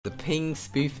The ping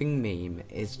spoofing meme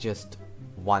is just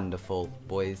wonderful,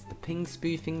 boys. The ping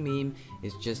spoofing meme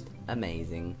is just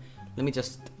amazing. Let me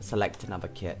just select another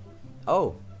kit.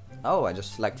 Oh, I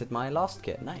just selected my last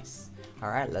kit. Nice.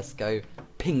 Alright, let's go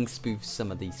ping spoof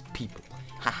some of these people.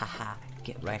 Ha ha ha.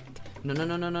 Get wrecked. No.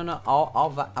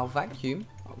 I'll vacuum.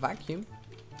 I'll vacuum.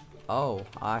 Oh,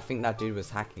 I think that dude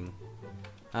was hacking.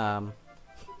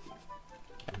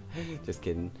 Just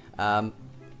kidding.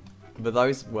 But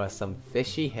those were some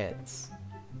fishy hits.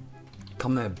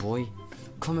 Come here, boy.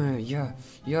 Come here,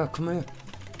 yeah, come here.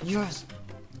 Yes.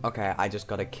 Okay, I just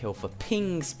got a kill for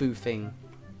ping spoofing.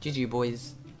 GG,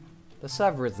 boys. The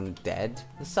server isn't dead.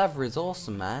 The server is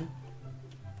awesome, man.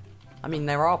 I mean,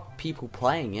 there are people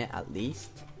playing it, at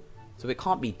least. So it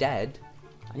can't be dead.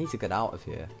 I need to get out of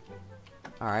here.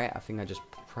 Alright, I think I just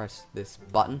pressed this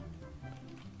button.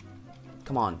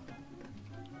 Come on.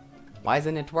 Why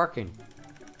isn't it working?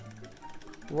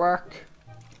 Work.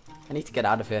 I need to get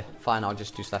out of here. Fine, I'll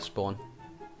just do /spawn.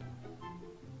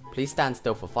 Please stand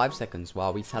still for 5 seconds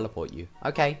while we teleport you.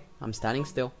 Okay, I'm standing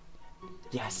still.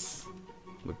 Yes.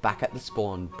 We're back at the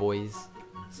spawn, boys.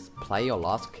 Let's play your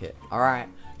last kit. Alright,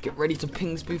 get ready to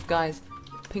ping spoof, guys.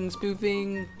 Ping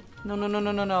spoofing.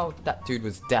 No. That dude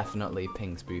was definitely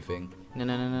ping spoofing. No.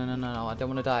 I don't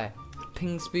want to die.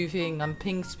 Ping spoofing. I'm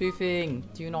ping spoofing.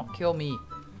 Do not kill me.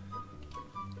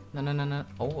 No.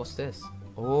 Oh, what's this?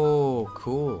 Oh,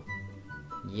 cool.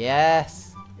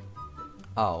 Yes.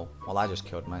 Oh, well, I just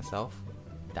killed myself.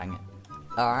 Dang it.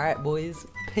 Alright, boys.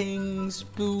 Ping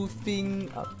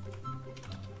spoofing up.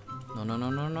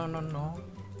 No.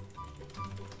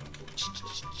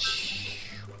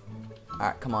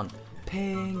 Alright, come on.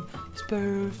 Ping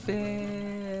spoofing.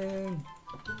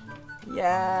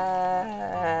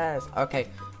 Yes. Okay.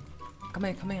 Come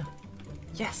here.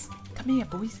 Yes. Come here,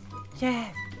 boys.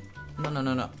 Yeah.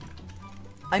 No.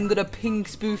 I'm gonna ping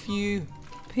spoof you.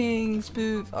 Ping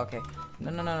spoof. Okay.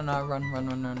 No.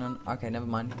 Run. Okay, never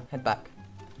mind. Head back.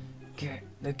 Get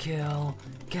the kill.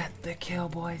 Get the kill,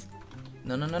 boys.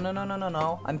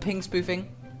 No. I'm ping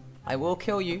spoofing. I will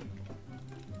kill you.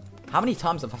 How many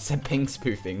times have I said ping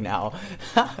spoofing now?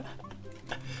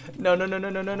 No.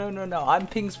 I'm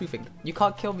ping spoofing. You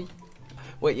can't kill me.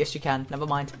 Wait, yes you can. Never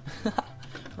mind.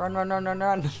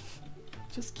 Run.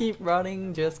 Just keep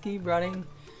running.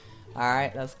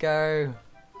 Alright, let's go.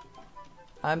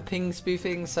 I'm ping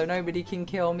spoofing so nobody can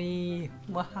kill me.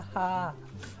 Wahaha.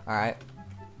 Alright.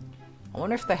 I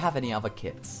wonder if they have any other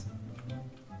kits.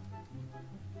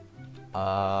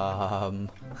 Alright,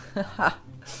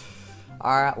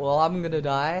 well I'm gonna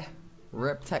die.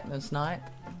 Rip TechnoSnipe.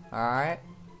 Alright.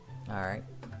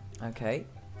 Okay.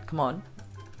 Come on.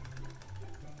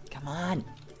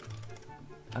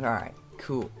 Alright,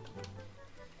 cool.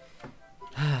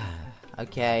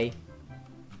 Okay.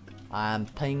 I'm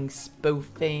ping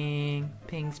spoofing.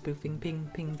 Ping.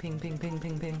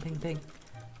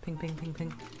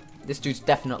 This dude's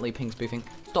definitely ping spoofing.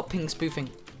 Stop ping spoofing.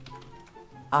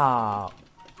 Ah.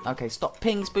 Okay, stop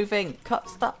ping spoofing.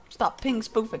 Stop ping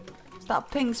spoofing.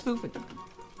 Stop ping spoofing.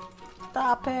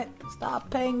 Stop it. Stop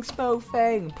ping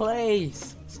spoofing,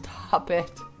 please. Stop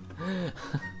it.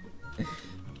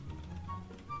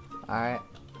 Alright.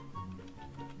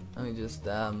 Let me just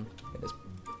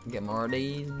get more of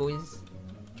these, boys.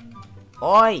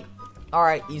 Oi!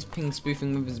 Alright, he's ping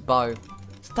spoofing with his bow.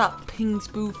 Stop ping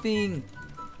spoofing!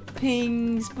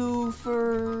 Ping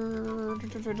spoofer!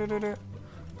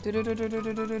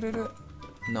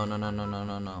 No.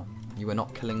 You are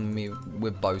not killing me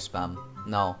with bow spam.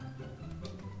 No.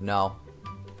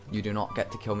 You do not get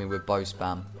to kill me with bow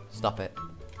spam. Stop it.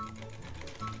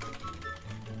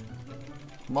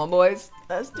 Come on, boys.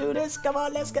 Let's do this. Come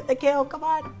on, let's get the kill. Come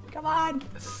on.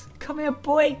 Come here,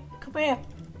 boy. Come here.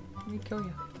 Let me kill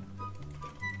you.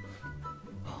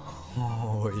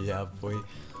 Oh, yeah, boy.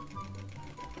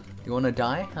 You wanna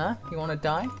die, huh? You wanna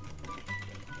die?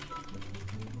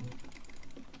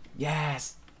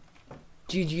 Yes.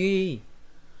 GG.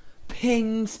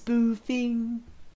 Ping spoofing.